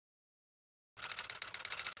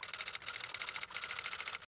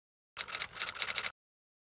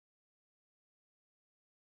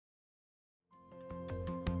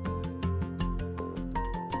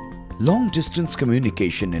Long-distance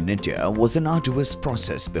communication in India was an arduous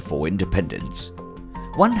process before independence.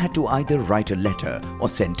 One had to either write a letter or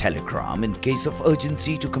send telegram in case of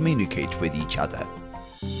urgency to communicate with each other.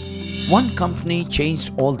 One company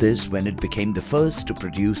changed all this when it became the first to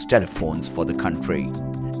produce telephones for the country.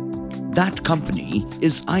 That company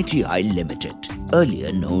is ITI Limited,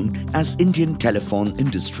 earlier known as Indian Telephone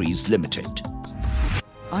Industries Limited.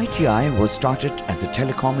 ITI was started as a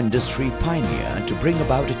telecom industry pioneer to bring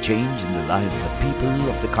about a change in the lives of people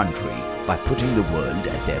of the country by putting the world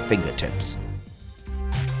at their fingertips.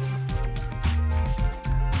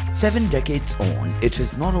 7 decades on, it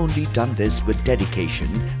has not only done this with dedication,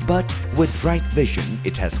 but with right vision,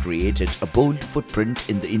 it has created a bold footprint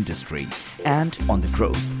in the industry and on the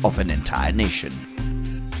growth of an entire nation.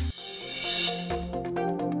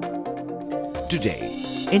 Today,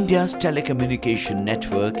 India's telecommunication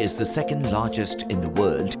network is the second largest in the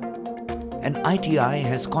world, and ITI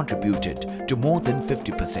has contributed to more than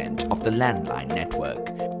 50% of the landline network.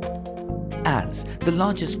 As the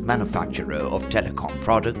largest manufacturer of telecom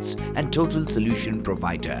products and total solution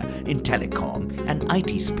provider in telecom and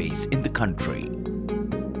IT space in the country.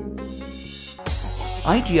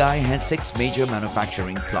 ITI has 6 major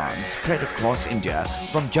manufacturing plants spread across India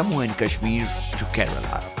from Jammu and Kashmir to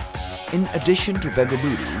Kerala. In addition to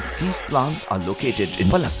Bengaluru, these plants are located in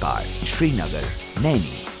Palakkad, Srinagar,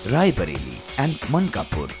 Naini, Raebareli and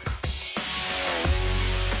Mankapur.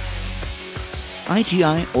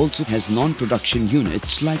 ITI also has non-production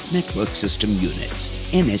units like Network System Units,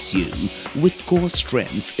 NSU, with core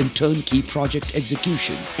strength in turnkey project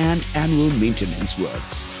execution and annual maintenance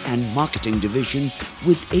works, and Marketing Division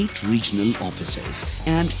with 8 regional offices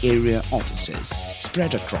and area offices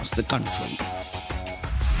spread across the country.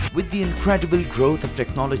 With the incredible growth of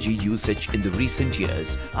technology usage in the recent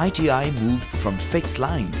years, ITI moved from fixed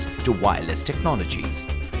lines to wireless technologies.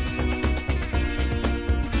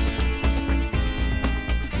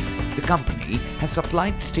 The company has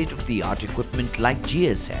supplied state-of-the-art equipment like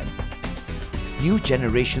GSM, New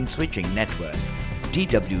Generation Switching Network,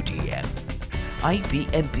 DWDM,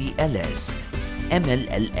 IP/MPLS,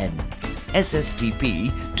 MLLN,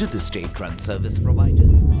 SSTP to the state-run service providers.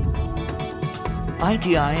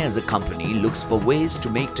 ITI as a company looks for ways to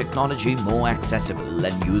make technology more accessible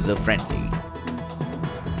and user-friendly.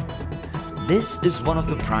 This is one of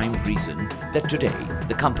the prime reasons that today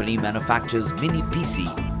the company manufactures mini PC.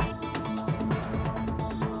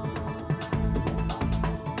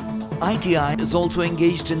 ITI is also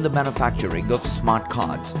engaged in the manufacturing of smart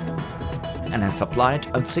cards and has supplied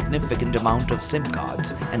a significant amount of SIM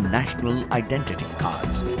cards and national identity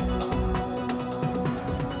cards,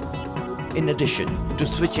 in addition to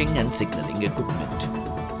switching and signaling equipment.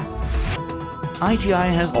 ITI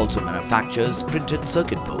has also manufactures printed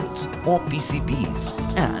circuit boards or PCBs,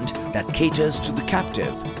 and that caters to the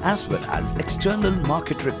captive as well as external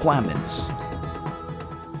market requirements.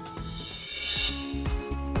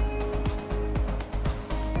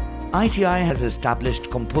 ITI has established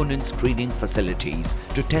component screening facilities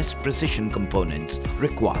to test precision components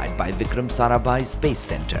required by Vikram Sarabhai Space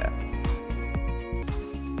Center.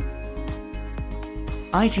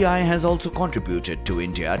 ITI has also contributed to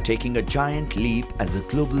India taking a giant leap as a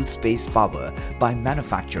global space power by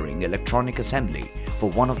manufacturing electronic assembly for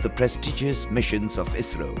one of the prestigious missions of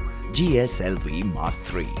ISRO, GSLV Mark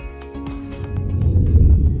III.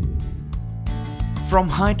 From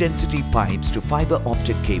high-density pipes to fiber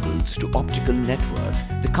optic cables to optical network,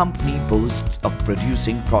 the company boasts of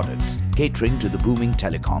producing products catering to the booming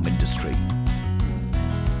telecom industry.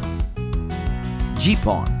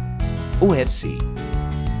 GPON, OFC,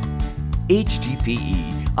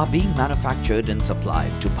 HDPE are being manufactured and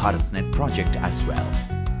supplied to BharatNet project as well.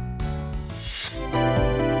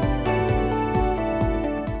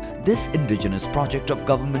 This indigenous project of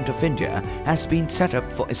Government of India has been set up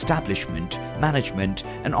for establishment, management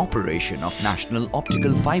and operation of National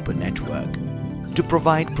Optical Fibre Network to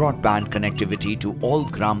provide broadband connectivity to all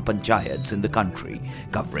Gram Panchayats in the country,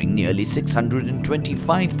 covering nearly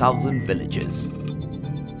 625,000 villages.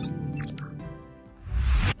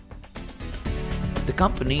 The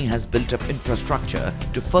company has built up infrastructure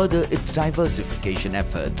to further its diversification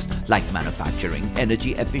efforts like manufacturing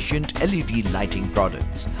energy-efficient LED lighting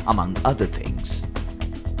products, among other things.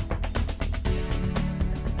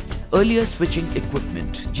 Earlier switching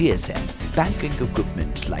equipment, GSM, banking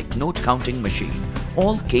equipment like note counting machine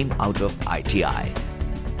all came out of ITI.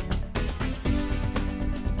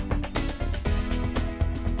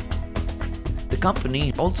 The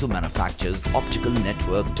company also manufactures optical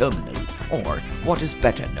network terminal, or what is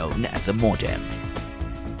better known as a modem.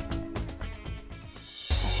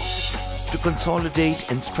 To consolidate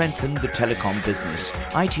and strengthen the telecom business,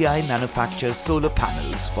 ITI manufactures solar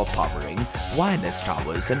panels for powering wireless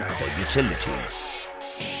towers and other utilities.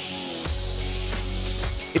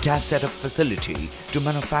 It has set up facility to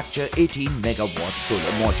manufacture 18 megawatt solar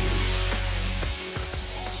modules.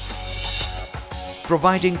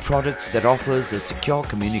 Providing products that offers a secure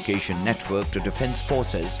communication network to defense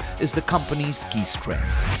forces is the company's key strength.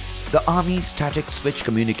 The Army Static Switch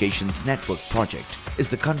Communications Network project is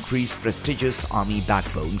the country's prestigious Army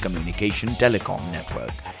backbone communication telecom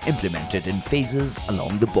network, implemented in phases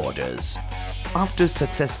along the borders. After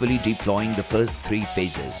successfully deploying the first 3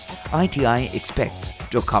 phases, ITI expects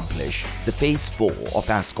to accomplish the phase 4 of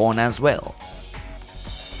ASCON as well.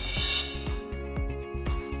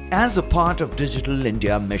 As a part of Digital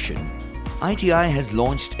India mission, ITI has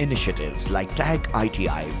launched initiatives like Tag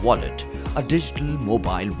ITI Wallet, a digital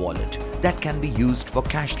mobile wallet that can be used for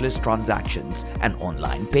cashless transactions and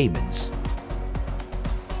online payments.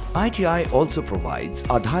 ITI also provides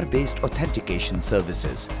Aadhaar-based authentication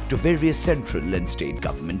services to various central and state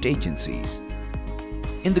government agencies.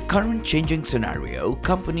 In the current changing scenario,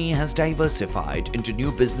 company has diversified into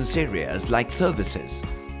new business areas like services,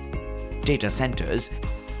 data centers,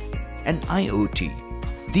 and IoT.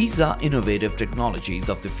 These are innovative technologies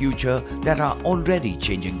of the future that are already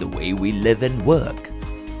changing the way we live and work.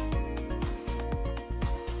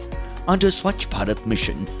 Under Swachh Bharat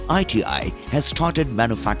mission, ITI has started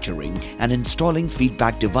manufacturing and installing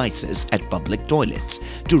feedback devices at public toilets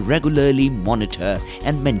to regularly monitor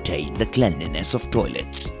and maintain the cleanliness of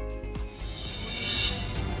toilets.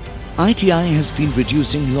 ITI has been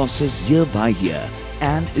reducing losses year by year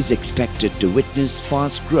and is expected to witness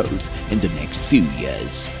fast growth in the next few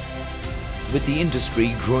years. With the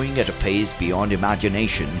industry growing at a pace beyond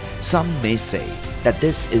imagination, some may say that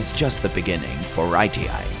this is just the beginning for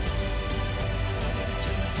ITI.